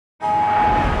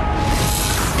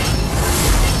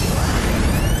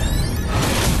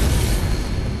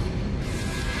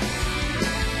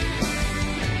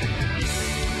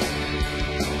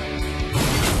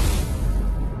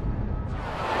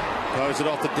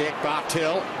deck,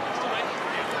 Bartell.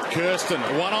 Kirsten,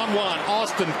 one-on-one.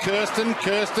 Austin,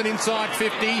 Kirsten inside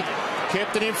 50.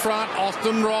 Kept it in front.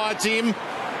 Austin rides him.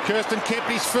 Kirsten kept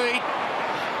his feet.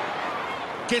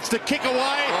 Gets the kick away.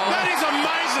 That is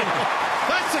amazing.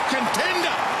 That's a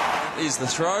contender. Is the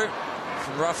throw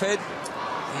from Roughhead.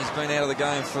 He's been out of the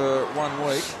game for 1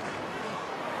 week.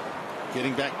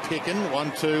 Getting back Pickin,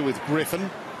 1-2 with Griffin.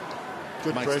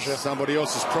 Good Makes pressure. Somebody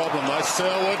else's problem though.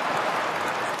 Selwood.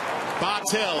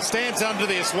 Bartell stands under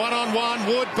this. One-on-one.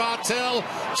 Wood, Bartell.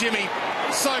 Jimmy,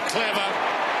 so clever.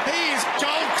 He is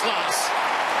gold class.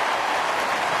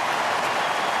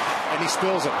 And he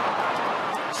spills it.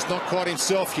 It's not quite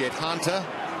himself yet. Hunter.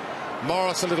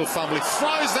 Morris a little fumble. He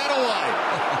throws that away.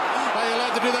 Are you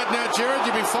allowed to do that now, Jared?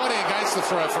 You've been fighting against the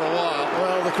throw for a while.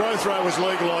 Well, the crow throw was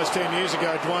legalised 10 years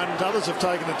ago, Dwayne. Others have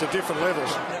taken it to different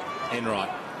levels. Enright.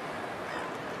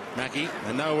 Mackie,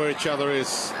 they know where each other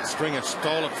is. Stringer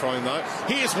stole it from him, though.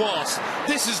 Here's Wallace.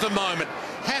 This is the moment.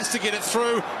 Has to get it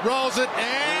through. Rolls it,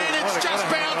 and it's just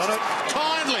bounced.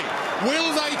 Kindly.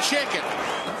 Will they check it?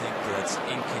 I think that's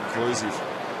inconclusive. I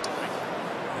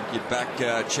think you'd back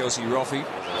Chelsea Roffey.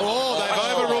 Oh, they've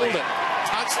overruled it.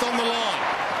 Touched on the line.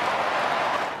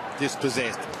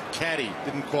 Dispossessed. Caddy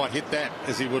didn't quite hit that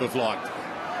as he would have liked.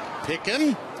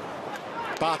 Pickin.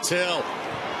 Bartell.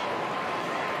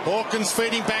 Hawkins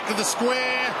feeding back to the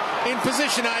square. In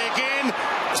position A again.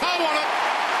 Toe on it.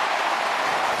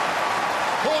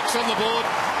 Hawks on the board.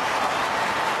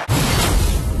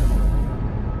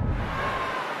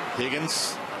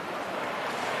 Higgins.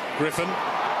 Griffin.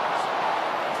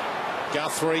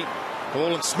 Guthrie.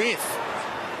 Hall and Smith.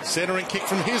 Centering kick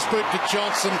from his boot to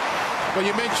Johnson. Well,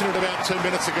 you mentioned it about 2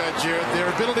 minutes ago, Jared. Their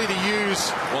ability to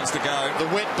use Wants to go. the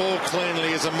wet ball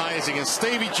cleanly is amazing. And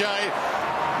Stevie J,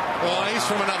 well, he's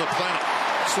from another planet.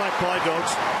 Slack play,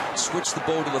 Dogs. Switch the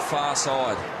ball to the far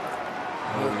side.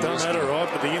 Don't matter, right,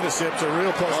 but the intercept's a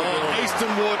real possibility. Easton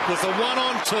Wood was the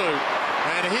 1-on-2.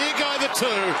 And here go the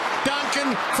two.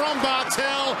 Duncan from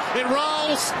Bartell. It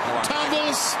rolls,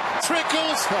 tumbles,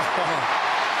 trickles,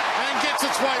 and gets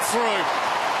its way through.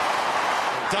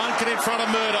 Duncan in front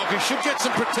of Murdoch. He should get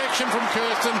some protection from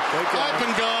Kirsten.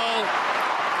 Open goal.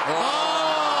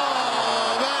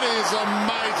 Oh, that is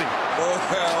amazing.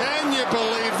 Can you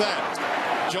believe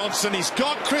that? Johnson, he's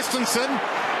got Christensen.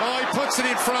 Oh, he puts it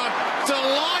in front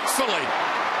delightfully.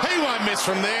 He won't miss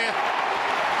from there.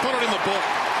 Put it in the book.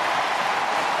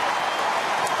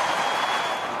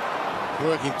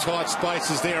 Working tight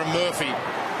spaces there, and Murphy.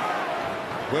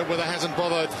 Webweather hasn't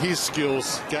bothered his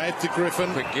skills. Gave to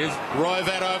Griffin. Quick give. Row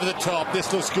that over the top.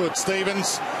 This looks good.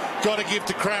 Stevens got to give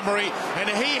to Cramery, and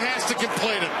he has to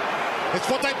complete it. It's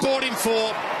what they bought him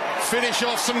for. Finish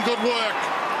off some good work.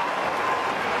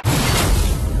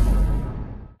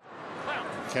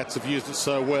 Cats have used it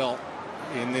so well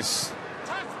in this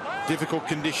difficult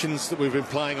conditions that we've been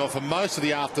playing on for most of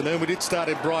the afternoon. We did start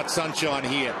in bright sunshine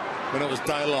here when it was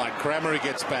daylight. Cramery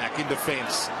gets back in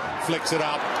defence. Flicks it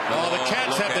up. Oh, the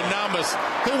Cats have the numbers.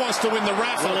 Who wants to win the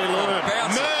raffle?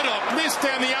 Murdoch missed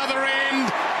down the other end.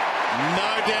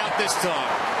 No doubt this time.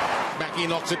 Mackie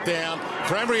knocks it down.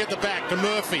 Cramery at the back to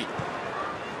Murphy.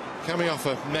 Coming off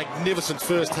a magnificent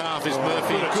first half is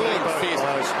Murphy. Good fist.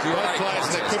 Both players,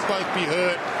 they could both be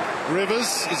hurt.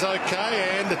 Rivers is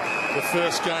okay, and the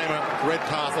first gamer,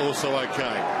 Redpath, also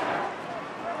okay.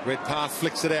 Redpath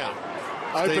flicks it out.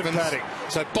 Open padding.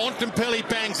 So Bontempelli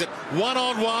bangs it.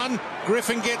 1-on-1.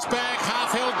 Griffin gets back.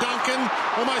 Half held Duncan.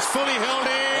 Almost fully held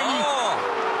in. Oh.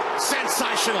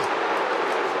 Sensational.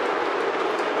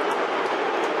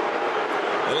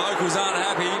 The locals aren't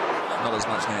happy. Not as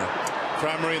much now.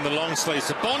 Cramery in the long sleeves.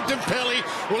 So Bontempelli,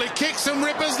 well, he kicked some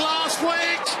rippers last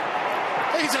week.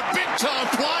 He's a big-time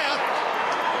player.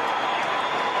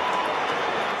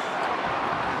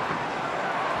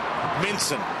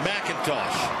 Minson,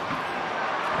 McIntosh.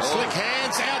 Slick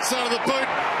hands outside of the boot.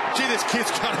 Gee, this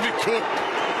kid's going to be good.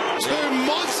 Two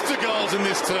monster goals in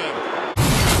this term.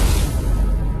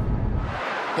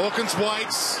 Hawkins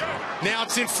waits. Now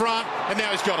it's in front, and now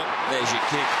he's got it. There's your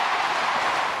kick.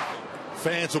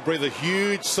 Fans will breathe a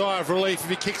huge sigh of relief if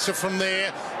he kicks it from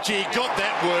there. Gee, got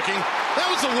that working. That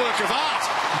was a work of art.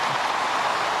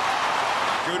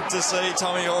 Good to see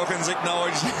Tommy Hawkins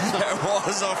acknowledge that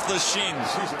was off the shin.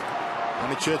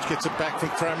 Honeychurch gets it back from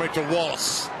Cramery to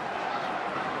Wallace.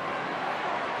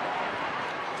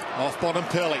 Off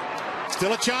Bontempelli.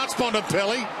 Still a chance,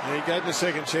 Bontempelli. Yeah, he gave him a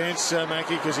second chance,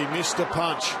 Mackie, because he missed a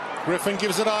punch. Griffin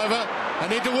gives it over. I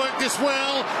need to work this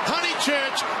well.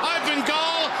 Honeychurch, open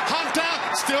goal. Hunter,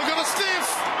 still got a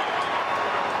stiff.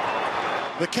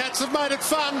 The Cats have made it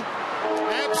fun.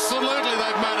 Absolutely,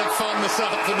 they've made it fun this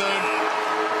afternoon.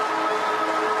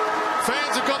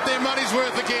 Fans have got their money's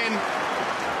worth again.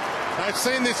 They've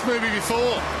seen this movie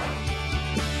before.